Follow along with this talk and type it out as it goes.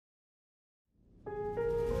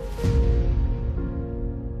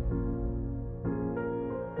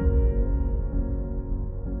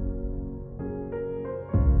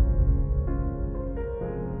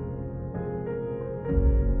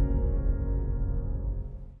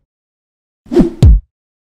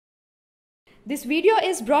This video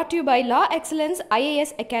is brought to you by Law Excellence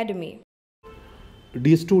IAS Academy.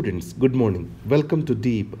 Dear students, good morning. Welcome to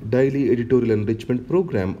DEEP, Daily Editorial Enrichment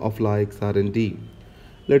Program of Law R&D.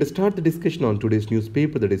 Let us start the discussion on today's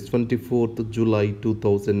newspaper, that is 24th July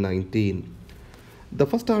 2019. The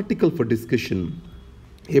first article for discussion,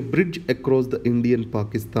 a bridge across the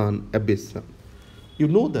Indian-Pakistan abyss. You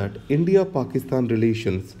know that India-Pakistan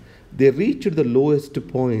relations, they reached the lowest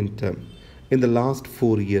point in the last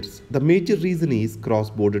 4 years. The major reason is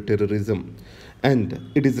cross-border terrorism, and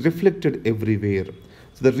it is reflected everywhere.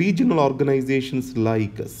 So the regional organizations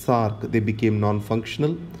like SARC, they became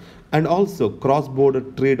non-functional, and also cross-border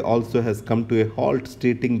trade also has come to a halt,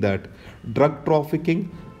 stating that drug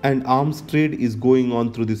trafficking and arms trade is going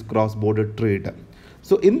on through this cross-border trade.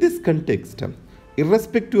 So in this context,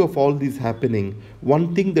 irrespective of all this happening,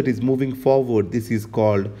 one thing that is moving forward, this is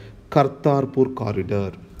called Kartarpur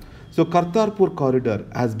Corridor. So Kartarpur Corridor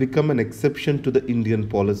has become an exception to the Indian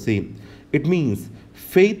policy. It means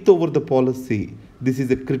faith over the policy. This is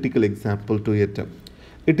a critical example to it.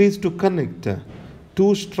 It is to connect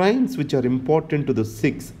two shrines which are important to the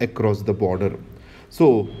Sikhs across the border.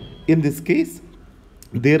 So in this case,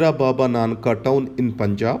 Dera Baba Nanaka town in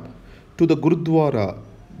Punjab to the Gurudwara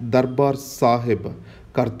Darbar Sahib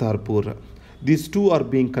Kartarpur. These two are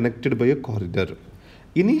being connected by a corridor.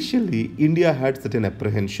 Initially, India had certain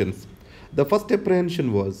apprehensions. The first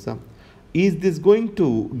apprehension was, is this going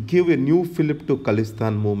to give a new fillip to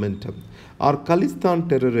Khalistan movement? Or Khalistan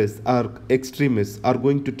terrorists or extremists are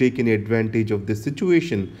going to take any advantage of this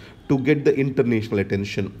situation to get the international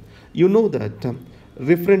attention? You know that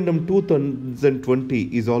referendum 2020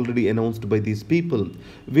 is already announced by these people,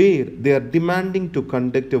 where they are demanding to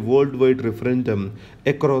conduct a worldwide referendum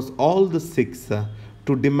across all the Sikhs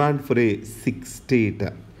to demand for a Sikh state.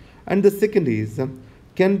 And the second is,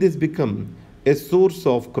 can this become a source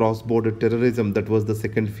of cross-border terrorism? That was the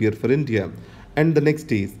second fear for India. And the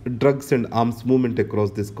next is drugs and arms movement across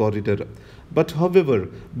this corridor. But however,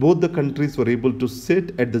 both the countries were able to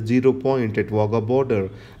sit at the 0 point at Wagah border,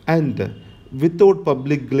 and without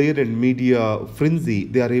public glare and media frenzy,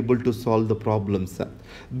 they are able to solve the problems.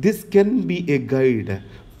 This can be a guide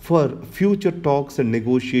for future talks and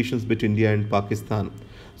negotiations between India and Pakistan.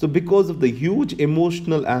 So because of the huge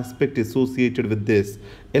emotional aspect associated with this,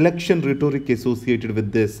 election rhetoric associated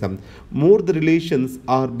with this, more the relations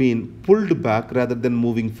are being pulled back rather than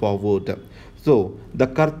moving forward. So the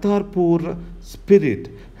Kartarpur spirit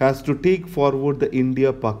has to take forward the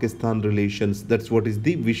India-Pakistan relations. That's what is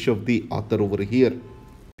the wish of the author over here.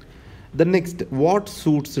 The next, what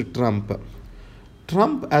suits Trump?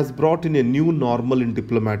 Trump has brought in a new normal in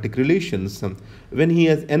diplomatic relations when he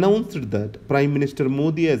has announced that Prime Minister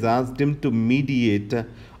Modi has asked him to mediate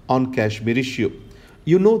on Kashmir issue.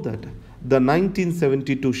 You know that the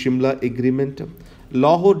 1972 Shimla Agreement,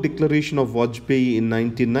 Lahore Declaration of Vajpayee in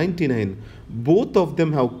 1999, both of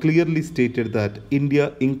them have clearly stated that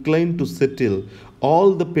India inclined to settle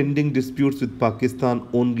all the pending disputes with Pakistan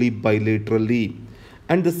only bilaterally.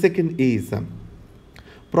 And the second is,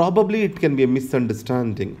 probably it can be a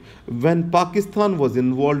misunderstanding. When Pakistan was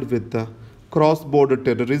involved with cross-border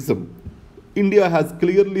terrorism, India has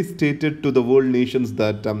clearly stated to the world nations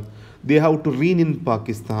that they have to rein in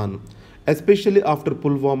Pakistan. Especially after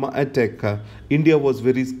Pulwama attack, India was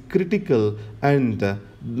very critical, and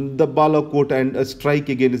the Balakot and a strike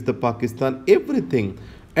against the Pakistan, everything.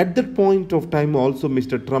 At that point of time also,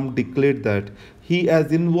 Mr. Trump declared that he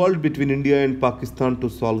has involved between India and Pakistan to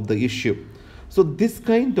solve the issue. So this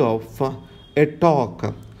kind of a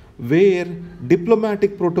talk where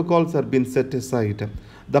diplomatic protocols are being set aside,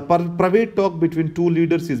 the private talk between two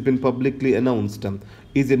leaders has been publicly announced,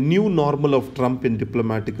 is a new normal of Trump in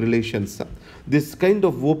diplomatic relations. This kind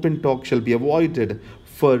of open talk shall be avoided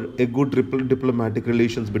for a good diplomatic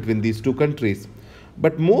relations between these two countries.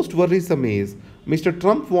 But most worrisome is Mr.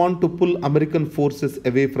 Trump wants to pull American forces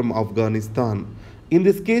away from Afghanistan. In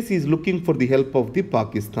this case, he is looking for the help of the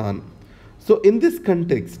Pakistan. So in this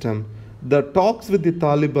context, the talks with the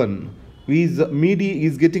Taliban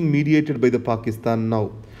is getting mediated by the Pakistan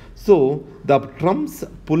now. So the Trump's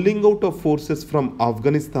pulling out of forces from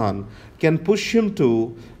Afghanistan can push him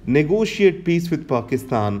to negotiate peace with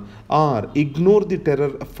Pakistan or ignore the terror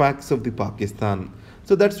facts of the Pakistan.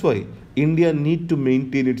 So that's why India need to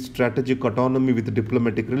maintain its strategic autonomy with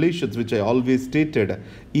diplomatic relations, which I always stated.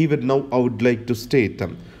 Even now I would like to state,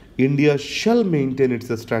 India shall maintain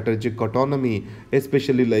its strategic autonomy,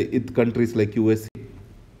 especially with countries like USA.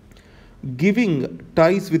 Giving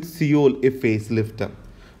ties with Seoul a facelift.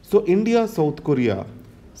 So India, South Korea,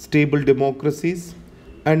 stable democracies,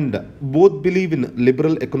 and both believe in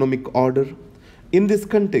liberal economic order. In this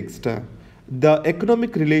context, the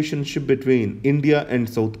economic relationship between India and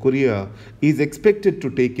South Korea is expected to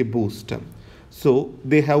take a boost. So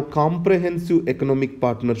they have comprehensive economic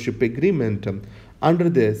partnership agreement. Under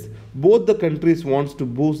this, both the countries wants to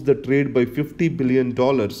boost the trade by $50 billion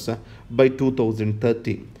by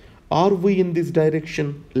 2030. Are we in this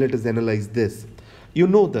direction? Let us analyze this. You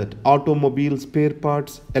know that automobile spare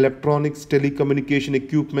parts, electronics, telecommunication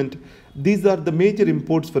equipment, these are the major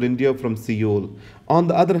imports for India from Seoul. On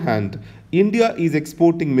the other hand, India is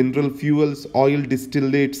exporting mineral fuels, oil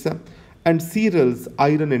distillates, and cereals,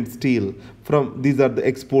 iron and steel. From these are the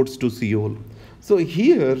exports to Seoul. So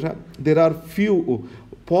here there are few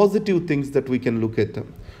positive things that we can look at.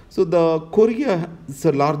 So the Korea's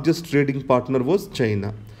largest trading partner was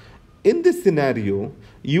China. In this scenario,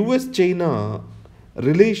 US-China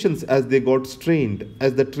relations as they got strained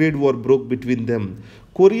as the trade war broke between them,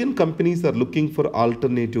 Korean companies are looking for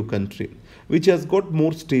alternative country which has got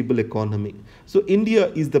more stable economy. So India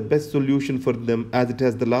is the best solution for them as it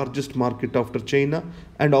has the largest market after China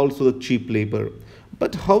and also the cheap labor.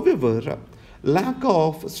 But however, lack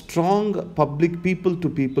of strong public people to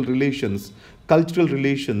people relations, cultural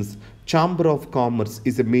relations, chamber of commerce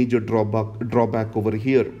is a major drawback over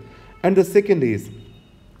here. And the second is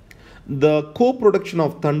the co-production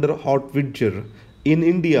of Thunder Hot Witcher in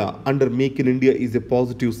India under Make in India is a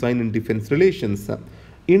positive sign in defense relations.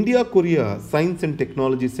 India-Korea Science and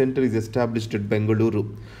Technology Center is established at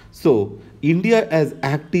Bengaluru. So, India has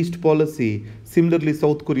Act East policy, similarly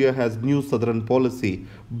South Korea has New Southern policy.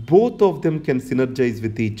 Both of them can synergize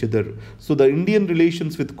with each other. So, the Indian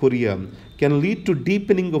relations with Korea can lead to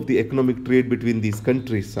deepening of the economic trade between these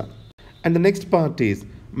countries. And the next part is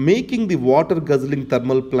making the water guzzling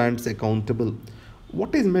thermal plants accountable.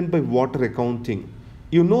 What is meant by water accounting?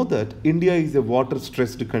 You know that India is a water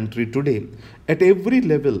stressed country today. At every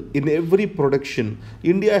level, in every production,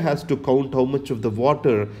 India has to count how much of the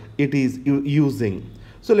water it is using.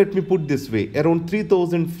 So let me put this way, around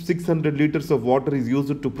 3,600 liters of water is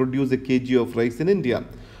used to produce a kg of rice in India.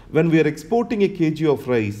 When we are exporting a kg of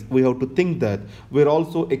rice, we have to think that we are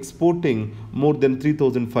also exporting more than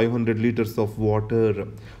 3,500 liters of water.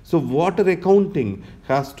 So water accounting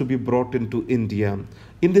has to be brought into India.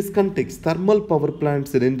 In this context, thermal power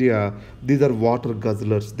plants in India, these are water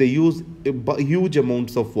guzzlers. They use huge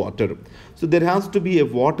amounts of water. So there has to be a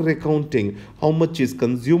water accounting, how much is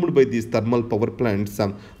consumed by these thermal power plants.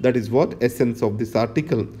 That is what essence of this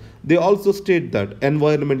article. They also state that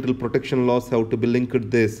environmental protection laws have to be linked to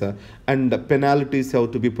this and penalties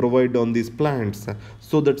have to be provided on these plants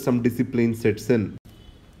so that some discipline sets in.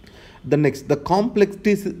 The next, the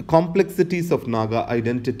complexities of Naga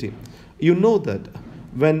identity. You know that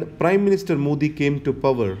when Prime Minister Modi came to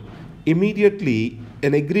power, immediately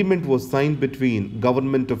an agreement was signed between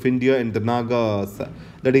Government of India and the Nagas,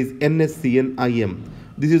 that is NSCN-IM.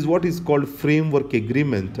 This is what is called Framework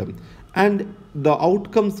Agreement. And the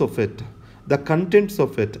outcomes of it, the contents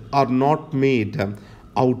of it are not made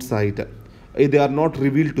outside. They are not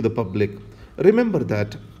revealed to the public. Remember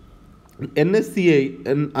that NSCA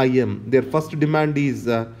and IM, their first demand is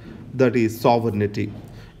that is sovereignty.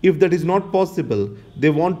 If that is not possible, they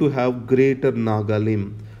want to have Greater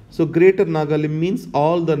Nagalim. So Greater Nagalim means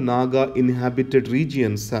all the Naga inhabited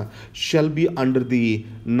regions shall be under the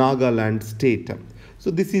Nagaland state. So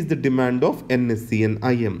this is the demand of NSC and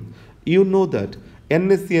IM. You know that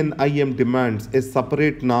NSC and IM demands a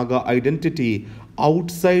separate Naga identity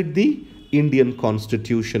outside the Indian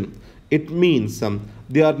constitution. It means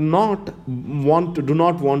they are do not want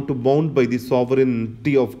to bound by the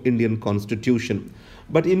sovereignty of Indian constitution.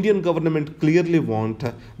 But Indian government clearly want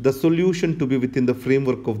the solution to be within the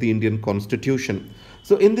framework of the Indian constitution.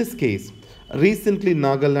 So in this case, recently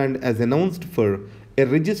Nagaland has announced for a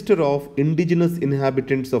register of indigenous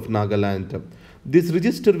inhabitants of Nagaland. This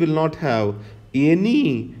register will not have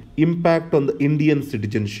any impact on the Indian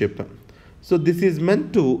citizenship. So this is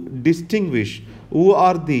meant to distinguish who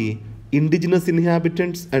are the indigenous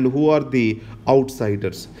inhabitants and who are the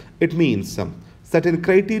outsiders. It means certain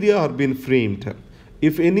criteria are being framed.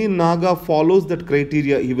 If any Naga follows that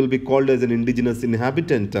criteria, he will be called as an indigenous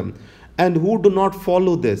inhabitant. And who do not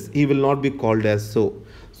follow this, he will not be called as so.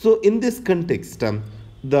 So in this context, the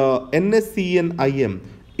NSC and IM,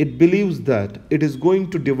 it believes that it is going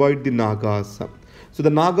to divide the Nagas. So the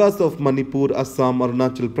Nagas of Manipur, Assam,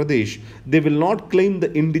 Arunachal Pradesh, they will not claim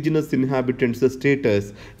the indigenous inhabitants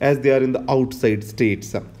status as they are in the outside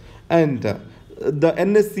states. And the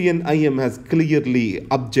NSC and IM has clearly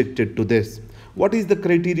objected to this. What is the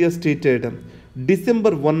criteria stated?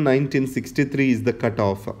 December 1, 1963 is the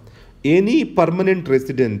cutoff. Any permanent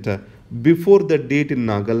resident before the date in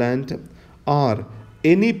Nagaland or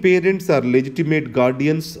Any parents are legitimate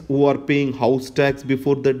guardians who are paying house tax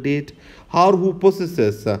before the date, or who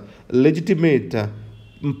possesses legitimate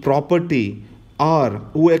property, or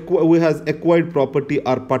who has acquired property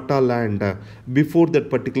or pata land before that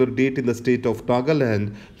particular date in the state of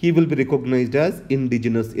Nagaland, he will be recognized as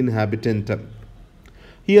indigenous inhabitant.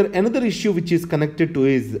 Here, another issue which is connected to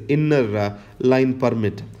is inner line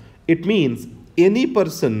permit. It means any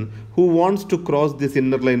person who wants to cross this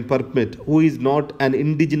inner line permit who is not an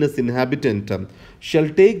indigenous inhabitant shall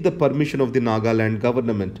take the permission of the Nagaland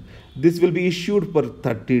government. This will be issued for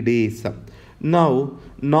 30 days. Now,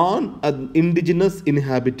 non indigenous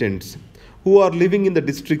inhabitants who are living in the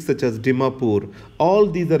districts such as Dimapur, all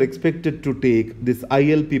these are expected to take this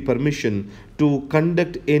ILP permission to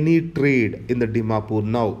conduct any trade in the Dimapur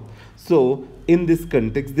now. So, in this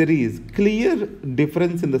context, there is clear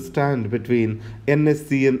difference in the stand between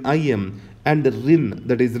NSC and IM and the RIN,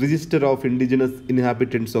 that is Register of Indigenous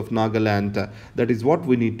Inhabitants of Nagaland. That is what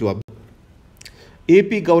we need to observe.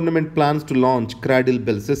 AP government plans to launch Cradle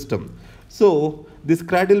Bell system. So, this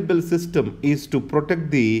Cradle Bell system is to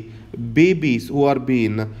protect the babies who are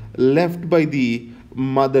being left by the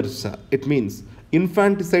mothers. It means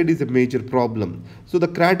infanticide is a major problem. So, the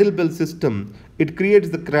Cradle Bell system, it creates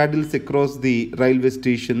the cradles across the railway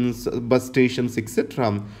stations, bus stations,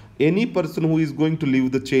 etc. Any person who is going to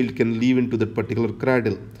leave the child can leave into that particular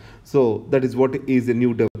cradle. So, that is what is a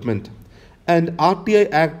new development. And RTI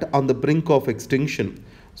Act on the brink of extinction.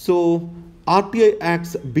 So, RTI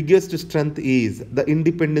Act's biggest strength is the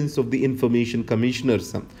independence of the information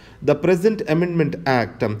commissioners. The present Amendment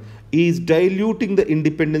Act is diluting the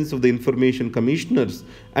independence of the information commissioners,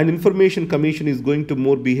 and information commission is going to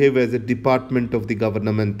more behave as a department of the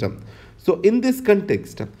government. So in this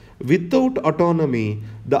context, without autonomy,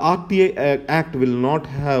 the RTI Act will not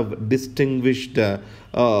have distinguished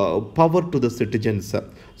power to the citizens.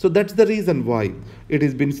 So that's the reason why it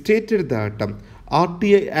has been stated that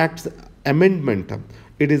RTI Act's amendment,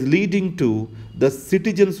 it is leading to the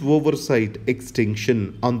citizens oversight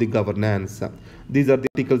extinction on the governance. These are the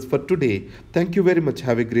articles for today. Thank you very much.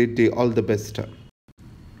 Have a great day. All the best.